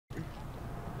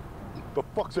The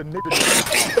fuck's a nigga?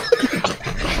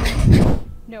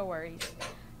 No worries.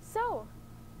 So,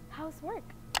 how's work?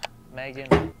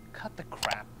 Megan, cut the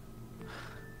crap.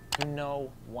 You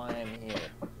know why I'm here.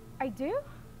 I do?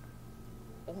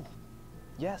 Oh,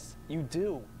 yes, you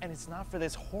do. And it's not for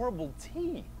this horrible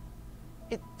tea.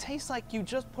 It tastes like you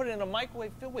just put it in a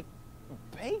microwave filled with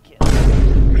bacon. I don't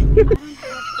have the mood right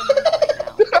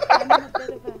now. I'm in a bit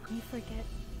of a... You forget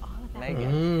all of that.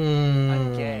 Megan,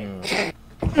 I'm gay.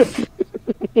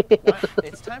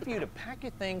 It's time for you to pack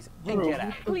your things and get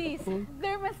out. Please,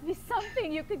 there must be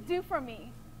something you could do for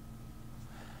me.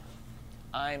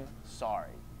 I'm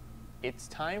sorry. It's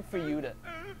time for you to...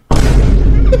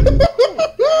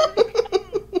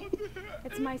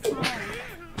 It's my son.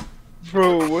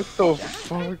 Bro, what the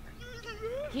fuck?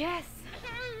 Yes.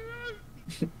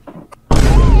 A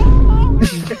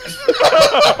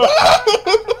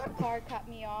car cut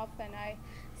me off and I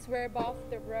swerved off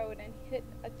the road and hit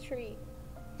a tree.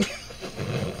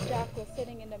 Jack was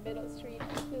sitting in the middle street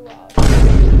and flew out. I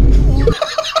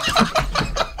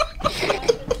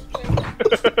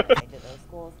did those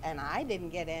schools and I didn't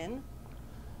get in.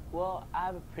 Well, I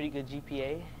have a pretty good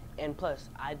GPA, and plus,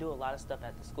 I do a lot of stuff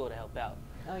at the school to help out.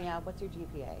 Oh yeah, what's your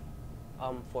GPA?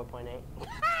 4.8.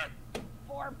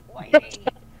 4.8.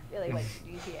 Really, what's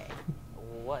your GPA?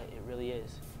 What? It really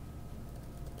is.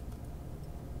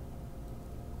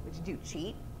 What'd you do,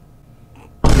 cheat?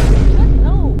 What?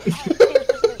 No!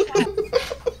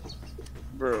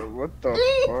 Bro, what the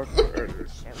fuck?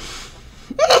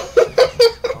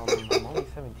 I'm only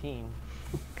 17.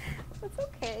 That's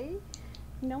okay.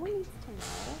 No one needs to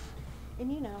know.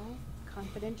 And you know,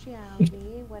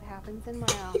 confidentiality, what happens in my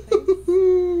office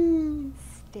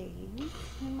stays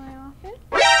in my office.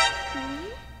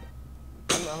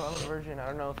 I'm a virgin. I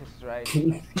don't know if this is right. Just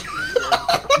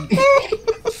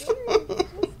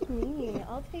me.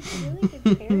 I'll take really good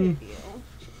care of you.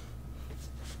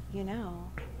 You know,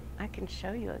 I can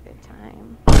show you a good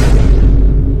time.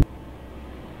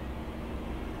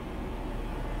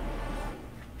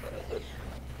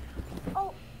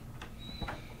 Oh.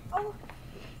 Oh.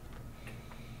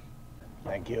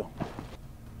 Thank you.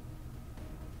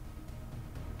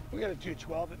 We got a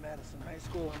 212 at Madison High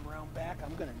School. I'm round back.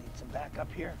 I'm gonna need some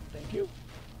backup here. Thank you.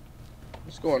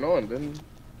 What's going on, then?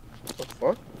 What the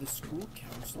fuck? The school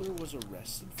counselor was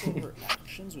arrested for her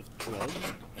actions with drugs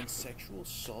and sexual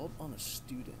assault on a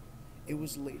student. It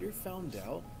was later found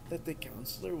out that the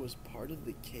counselor was part of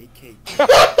the KKK.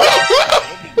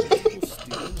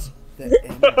 Students that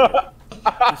ended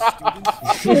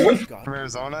the students got from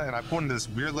Arizona, and I pulled into this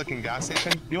weird-looking gas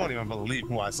station. You won't even believe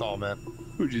who I saw, man.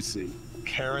 Who'd you see?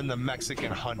 Karen the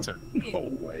Mexican Hunter. No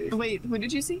way. Wait, who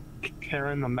did you see?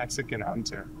 Karen the Mexican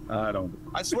Hunter. I don't.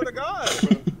 I swear to God.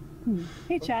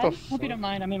 Hey, Chad. Hope you don't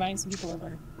mind. I'm inviting some people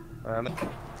over.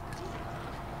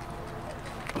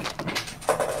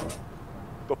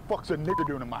 The fuck's a nigga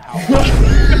doing in my house?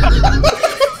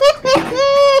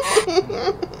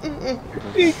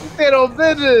 He said on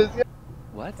business.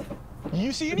 What?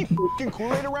 You see any fucking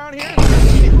Kool-Aid around here?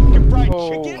 Any fucking fried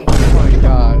chicken? Oh my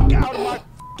God. Get out of my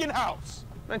fucking house!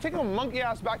 Man, take a monkey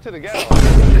ass back to the ghetto.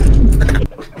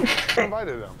 I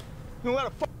invited him. You let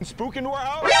a fucking spook into our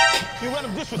house? You let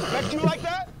him disrespect you like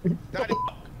that?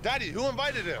 Daddy, who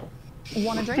invited him?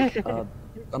 Want a drink?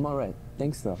 I'm alright.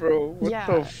 Thanks, though. Bro, what Yeah,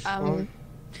 the fuck?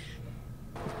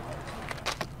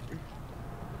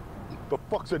 The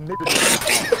fuck's a nigga?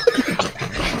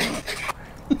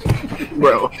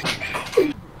 Bro.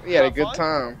 He had a good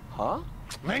time. Huh?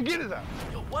 Man, get it out.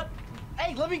 Yo, what?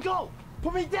 Hey, let me go!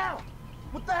 Put me down!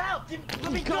 What the hell?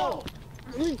 Let me go!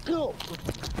 Let me go!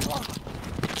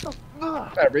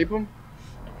 I rape him?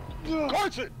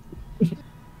 Carson!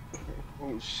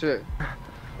 Oh shit.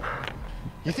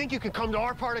 You think you can come to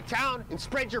our part of town and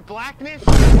spread your blackness?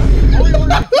 All you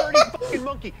want is a dirty fucking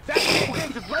monkey. That's okay,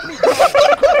 just let me go.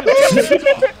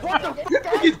 What the fuck?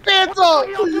 Take his pants off!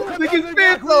 Take his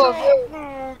pants off!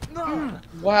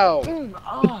 Wow.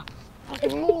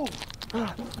 Fucking move!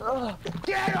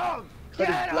 Get him! Cut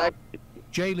his black.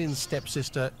 Jalen's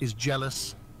stepsister is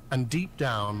jealous, and deep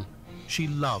down, she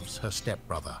loves her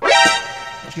stepbrother.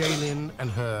 Jalen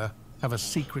and her have a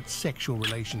secret sexual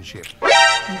relationship.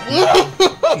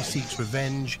 She seeks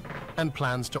revenge and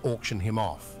plans to auction him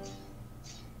off.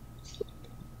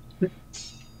 Yo,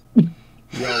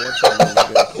 what's up, man?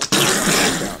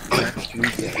 Next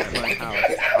weekend at my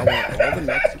house, I want all the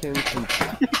Mexicans and...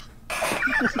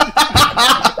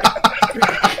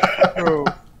 Bro.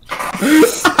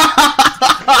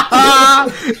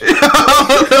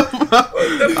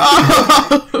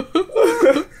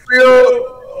 Yo,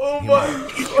 oh my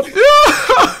God.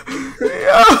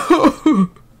 Yo.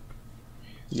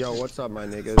 Yo, what's up, my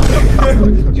niggas?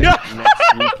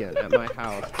 Next weekend at my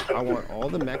house, I want all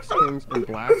the Mexicans and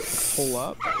blacks to pull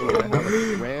up, and we're gonna have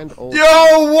a grand old. Yo,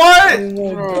 what?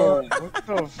 Bro, what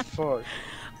the fuck?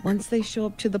 Once they show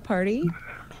up to the party,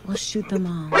 we'll shoot them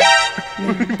all.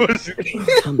 Yeah.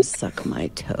 Come suck my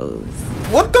toes.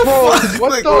 What the fuck?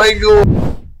 What Like,